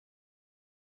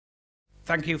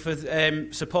thank you for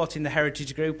supporting the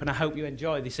Heritage Group, and I hope you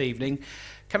enjoy this evening.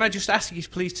 Can I just ask you,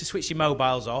 please, to switch your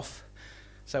mobiles off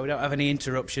so we don't have any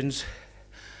interruptions?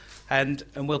 And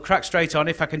we'll crack straight on.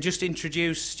 If I can just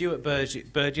introduce Stuart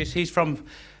Burgess. He's from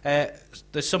the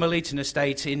Somerleyton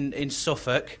estate in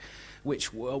Suffolk, which,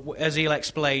 as he'll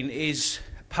explain, is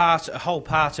a whole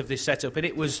part of this setup.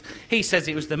 And he says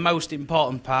it was the most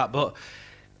important part, but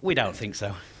we don't think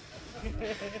so.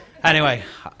 Anyway,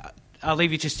 I'll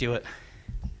leave you to Stuart.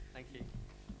 Thank you.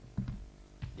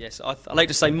 Yes, I'd like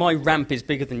to say my ramp is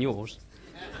bigger than yours.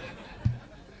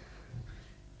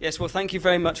 Yes, well, thank you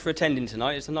very much for attending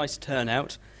tonight. It's a nice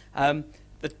turnout.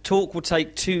 The talk will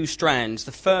take two strands.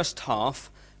 The first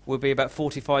half will be about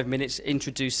 45 minutes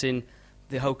introducing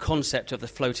the whole concept of the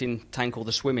floating tank or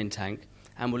the swimming tank,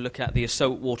 and we'll look at the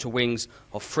assault water wings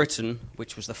of Fritton,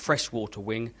 which was the freshwater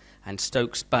wing, and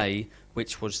Stokes Bay,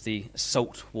 which was the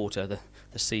salt water,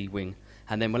 the sea wing.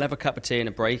 And then we'll have a cup of tea and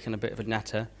a break and a bit of a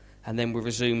natter, and then we'll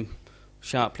resume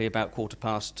sharply about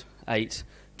 8:15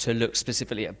 to look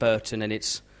specifically at Burton and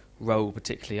its role,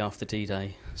 particularly after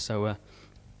D-Day. So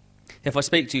if I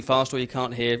speak too fast or you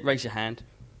can't hear, raise your hand.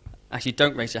 Actually,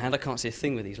 don't raise your hand. I can't see a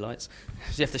thing with these lights.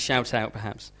 So you have to shout out,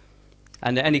 perhaps.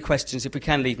 And any questions, if we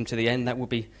can leave them to the end, that would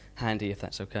be handy, if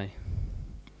that's okay.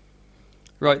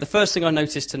 Right, the first thing I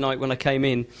noticed tonight when I came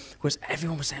in was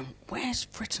everyone was saying, "Where's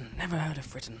Fritton? Never heard of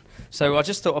Fritton." So I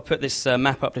just thought I'd put this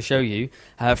map up to show you.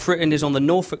 Fritton is on the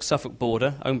Norfolk-Suffolk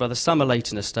border, owned by the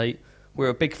Somerleyton estate. We're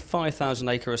a big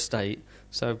 5,000-acre estate,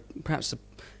 so perhaps a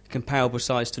comparable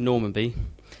size to Normanby.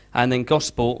 And then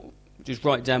Gosport, which is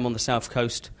right down on the south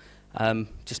coast,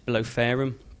 just below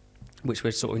Fareham, which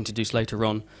we'll sort of introduce later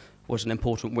on, was an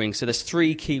important wing. So there's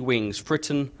three key wings,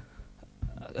 Fritton,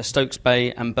 Stokes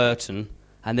Bay and Burton,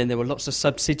 and then there were lots of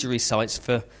subsidiary sites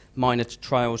for minor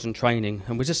trials and training.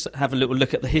 And we'll just have a little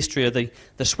look at the history of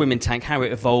the swimming tank, how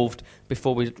it evolved,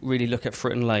 before we really look at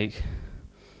Fritton Lake.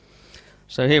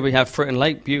 So here we have Fritton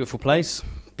Lake, beautiful place.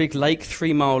 Big lake,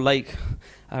 3-mile lake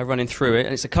running through it,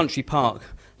 and it's a country park,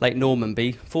 Lake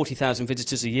Normanby, 40,000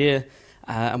 visitors a year,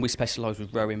 and we specialise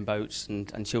with rowing boats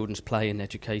and children's play and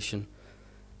education.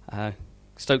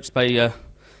 Stokes Bay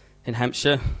in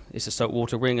Hampshire is a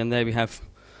saltwater wing, and there we have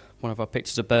one of our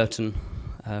pictures of Burton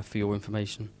for your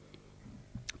information.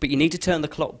 But you need to turn the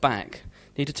clock back.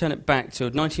 You need to turn it back to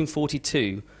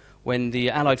 1942, when the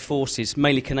Allied forces,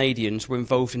 mainly Canadians, were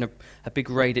involved in a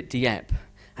big raid at Dieppe.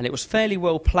 And it was fairly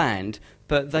well planned,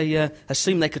 but they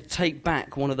assumed they could take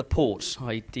back one of the ports,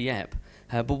 i.e. Dieppe.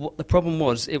 But what the problem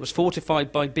was, it was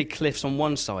fortified by big cliffs on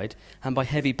one side and by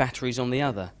heavy batteries on the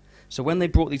other. So when they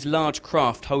brought these large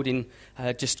craft holding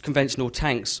just conventional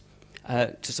tanks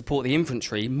to support the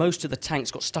infantry, most of the tanks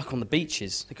got stuck on the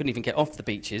beaches. They couldn't even get off the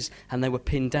beaches, and they were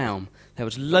pinned down. There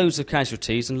was loads of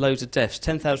casualties and loads of deaths.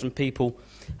 10,000 people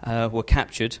were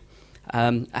captured,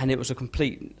 and it was a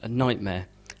complete nightmare.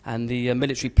 And the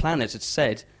military planners had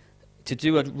said to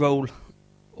do a role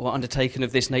or undertaking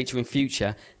of this nature in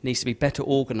future needs to be better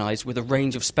organised with a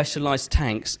range of specialised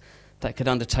tanks that could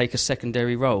undertake a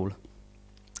secondary role.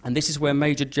 And this is where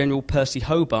Major General Percy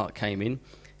Hobart came in.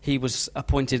 He was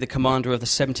appointed the commander of the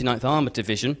 79th Armoured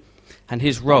Division, and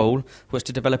his role was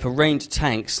to develop a range of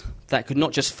tanks that could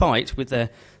not just fight with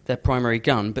their primary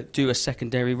gun, but do a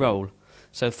secondary role.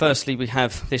 So firstly, we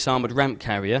have this armoured ramp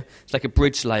carrier. It's like a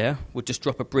bridge layer. Would just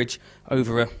drop a bridge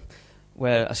over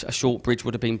where a short bridge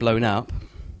would have been blown up.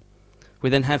 We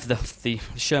then have the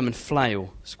Sherman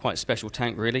flail. It's quite a special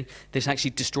tank, really. This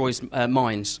actually destroys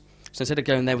mines. So instead of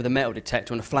going there with a metal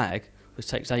detector and a flag, which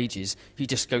takes ages, you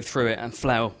just go through it and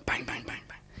flail, bang, bang, bang,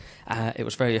 bang. It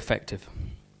was very effective.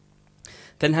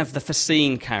 Then have the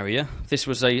Fascine carrier. This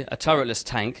was a turretless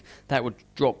tank that would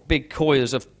drop big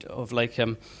coils of like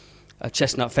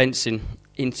chestnut fencing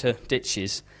into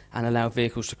ditches and allow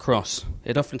vehicles to cross.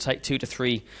 It'd often take 2 to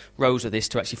 3 rows of this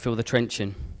to actually fill the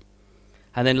trenching.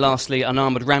 And then lastly, an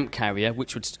armoured ramp carrier,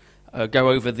 which would go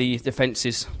over the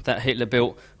defences that Hitler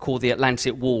built, called the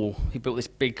Atlantic Wall. He built this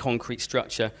big concrete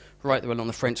structure right there along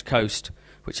the French coast,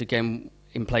 which again,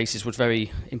 in places, was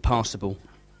very impassable.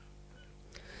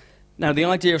 Now, the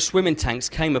idea of swimming tanks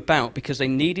came about because they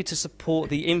needed to support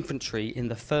the infantry in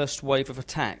the first wave of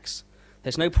attacks.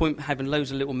 There's no point having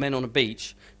loads of little men on a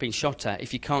beach being shot at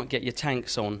if you can't get your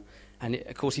tanks on. And,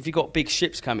 of course, if you've got big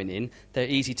ships coming in, they're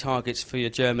easy targets for your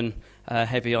German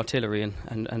heavy artillery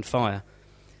and fire.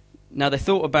 Now, they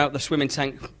thought about the swimming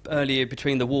tank earlier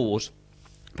between the wars,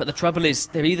 but the trouble is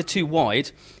they're either too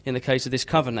wide, in the case of this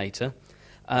Covenator,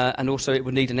 and also it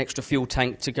would need an extra fuel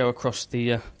tank to go across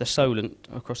the Solent,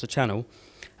 across the channel,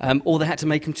 or they had to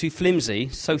make them too flimsy,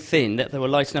 so thin that they were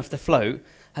light enough to float,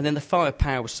 and then the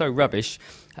firepower was so rubbish,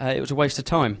 it was a waste of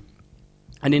time.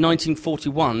 And in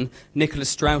 1941,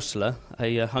 Nicholas Straussler,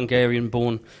 a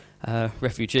Hungarian-born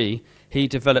refugee, he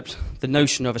developed the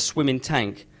notion of a swimming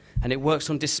tank, and it works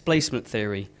on displacement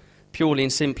theory, purely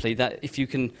and simply that if you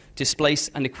can displace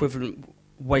an equivalent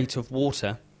weight of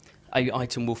water, an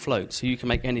item will float, so you can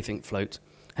make anything float.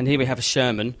 And here we have a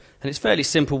Sherman, and it's fairly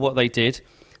simple what they did.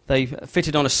 They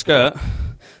fitted on a skirt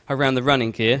around the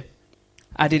running gear,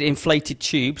 added inflated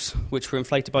tubes, which were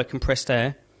inflated by compressed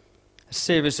air, a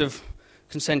series of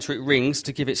concentric rings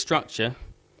to give it structure,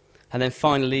 and then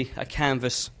finally a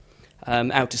canvas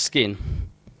outer skin.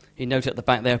 You note at the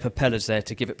back there are propellers there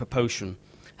to give it propulsion.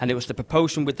 And it was the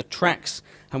propulsion with the tracks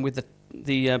and with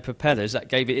the propellers that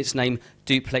gave it its name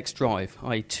Duplex Drive,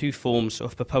 i.e. two forms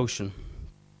of propulsion.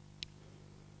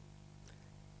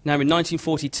 Now in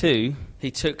 1942, he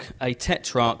took a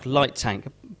Tetrarch light tank,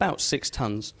 about 6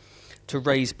 tons, to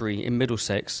Raisbury in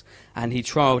Middlesex, and he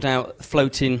trialled out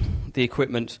floating the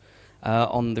equipment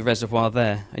on the reservoir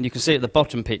there. And you can see at the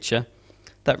bottom picture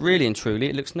that really and truly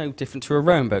it looks no different to a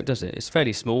rowing boat, does it? It's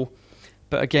fairly small,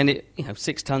 but again,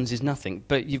 6 tons is nothing.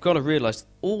 But you've got to realise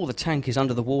all the tank is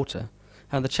under the water,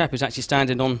 and the chap is actually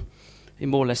standing on, in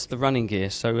more or less, the running gear.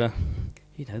 So,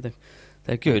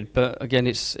 they're good. But again,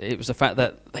 it was the fact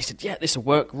that they said, yeah, this will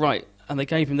work, right. And they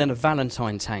gave him then a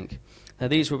Valentine tank. Now,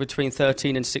 these were between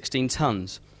 13 and 16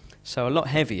 tons, so a lot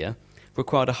heavier,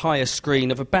 required a higher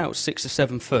screen of about 6 or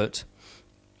 7 foot.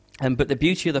 But the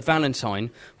beauty of the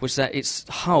Valentine was that its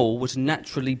hull was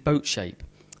naturally boat shape.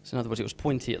 So in other words, it was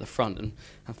pointy at the front and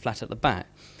flat at the back.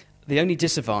 The only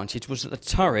disadvantage was that the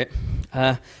turret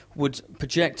would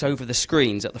project over the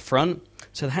screens at the front,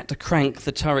 so they had to crank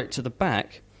the turret to the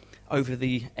back over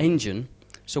the engine.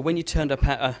 So when you turned up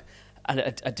at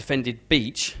a defended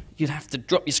beach, you'd have to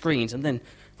drop your screens and then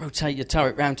rotate your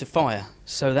turret round to fire.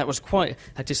 So that was quite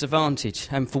a disadvantage.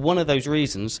 And for one of those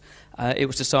reasons, it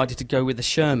was decided to go with the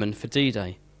Sherman for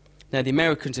D-Day. Now, the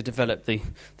Americans had developed the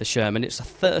Sherman. It's a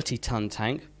 30-ton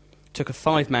tank. Took a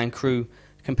 5-man crew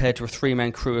compared to a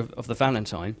 3-man crew of the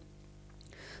Valentine.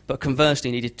 But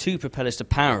conversely, needed 2 propellers to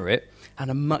power it and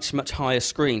a much, much higher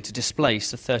screen to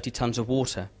displace the 30 tons of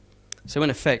water. So in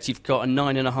effect, you've got a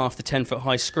 9.5 to 10-foot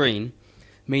high screen,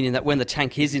 meaning that when the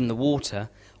tank is in the water,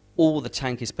 all the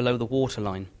tank is below the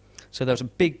waterline. So there was a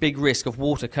big, big risk of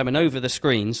water coming over the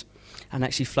screens and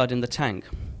actually flooding the tank.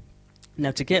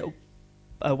 Now, to get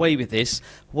away with this,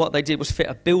 what they did was fit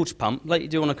a bilge pump, like you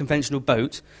do on a conventional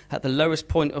boat, at the lowest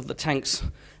point of the tank's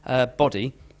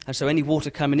body, and so any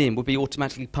water coming in would be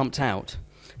automatically pumped out,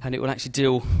 and it would actually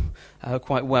deal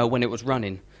quite well when it was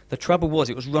running. The trouble was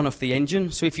it was run off the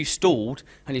engine, so if you stalled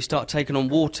and you start taking on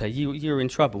water, you were in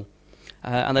trouble.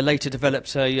 And they later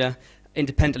developed a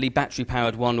independently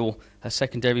battery-powered one or a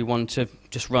secondary one to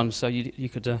just run, so you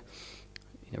could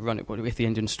run it if the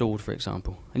engine stalled, for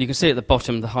example. And you can see at the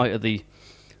bottom the height of the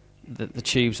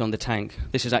tubes on the tank.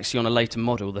 This is actually on a later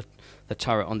model. The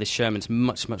turret on this Sherman's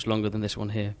much, much longer than this one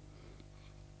here.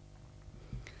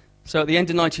 So at the end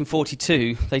of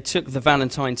 1942, they took the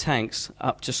Valentine tanks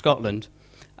up to Scotland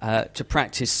to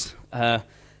practice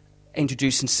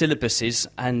introducing syllabuses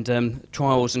and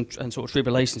trials and sort of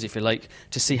tribulations, if you like,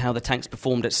 to see how the tanks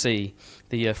performed at sea.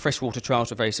 The freshwater trials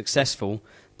were very successful,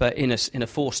 but in a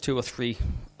force 2 or 3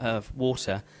 of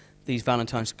water, these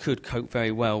Valentines could cope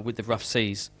very well with the rough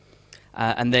seas.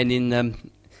 And then in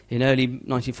early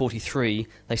 1943,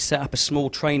 they set up a small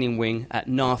training wing at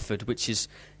Narford, which is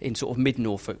in sort of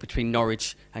mid-Norfolk, between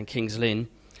Norwich and King's Lynn,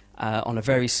 on a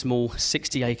very small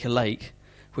 60-acre lake,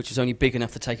 which was only big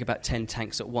enough to take about 10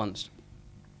 tanks at once.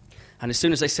 And as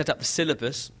soon as they set up the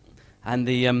syllabus and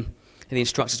the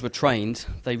instructors were trained,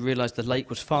 they realised the lake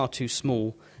was far too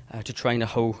small to train a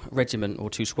whole regiment or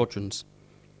 2 squadrons.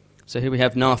 So here we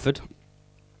have Narford,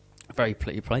 a very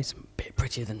pretty place, a bit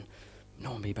prettier than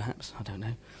Normanby, perhaps, I don't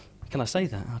know. Can I say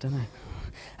that? I don't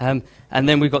know. And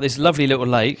then we've got this lovely little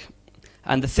lake,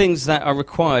 and the things that are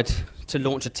required to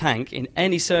launch a tank in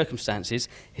any circumstances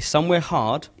is somewhere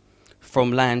hard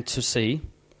from land to sea,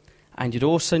 and you'd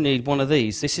also need one of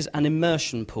these. This is an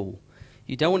immersion pool.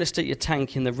 You don't want to stick your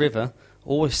tank in the river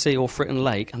or sea or Fritton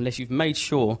Lake unless you've made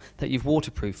sure that you've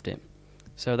waterproofed it.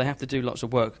 So they have to do lots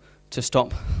of work to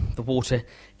stop the water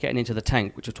getting into the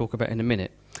tank, which we'll talk about in a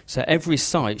minute. So every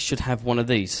site should have one of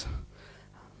these.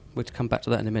 We'll come back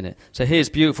to that in a minute. So here's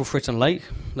beautiful Fritton Lake.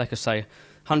 Like I say,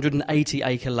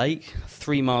 180-acre lake,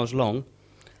 3 miles long.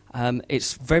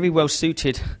 It's very well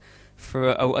suited for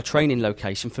a training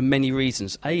location for many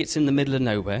reasons. A, it's in the middle of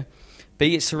nowhere.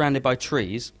 B, it's surrounded by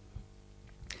trees.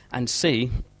 And C,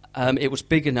 it was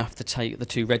big enough to take the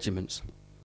 2 regiments.